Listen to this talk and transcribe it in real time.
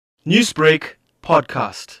Newsbreak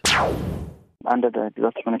podcast. Under the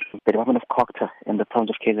Department of COGTA in the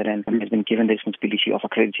province of KZN has been given the responsibility of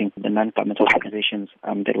accrediting the non-governmental organizations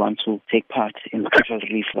that want to take part in the social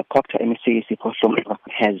relief. The COGTA MSCAC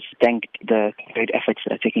has thanked the great efforts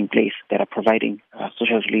that are taking place that are providing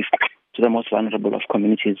social relief to the most vulnerable of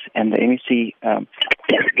communities. And the MSC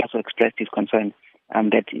also expressed his concern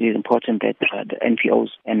that it is important that the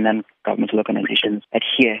NPOs and non-governmental organizations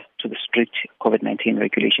adhere to the strict COVID-19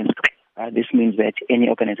 regulations. This means that any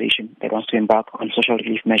organization that wants to embark on social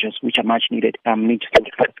relief measures, which are much needed, needs to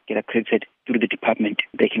get accredited through the department.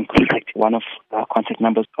 They can contact one of contact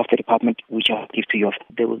numbers of the department, which I'll give to you.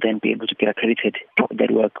 They will then be able to get accredited for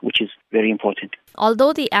that work, which is very important.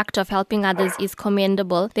 Although the act of helping others is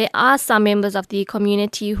commendable, there are some members of the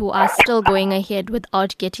community who are still going ahead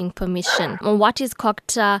without getting permission. What is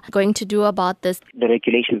COGTA going to do about this? The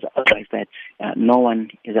regulations advise that no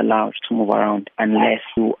one is allowed to move around unless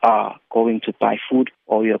you are going to buy food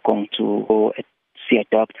or you're going to go see a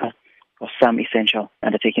doctor or some essential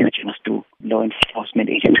undertaking that you must do. Law enforcement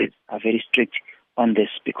agencies are very strict on this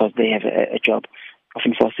because they have a job of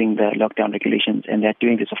enforcing the lockdown regulations, and they're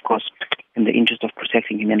doing this, of course, in the interest of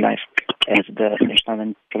protecting human life as the national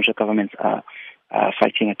and provincial governments are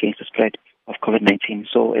fighting against the spread of COVID-19.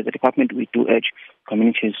 So as a department, we do urge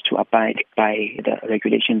communities to abide by the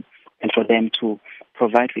regulations and for them to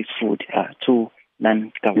provide this food to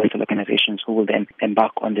non-governmental organizations who will then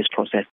embark on this process.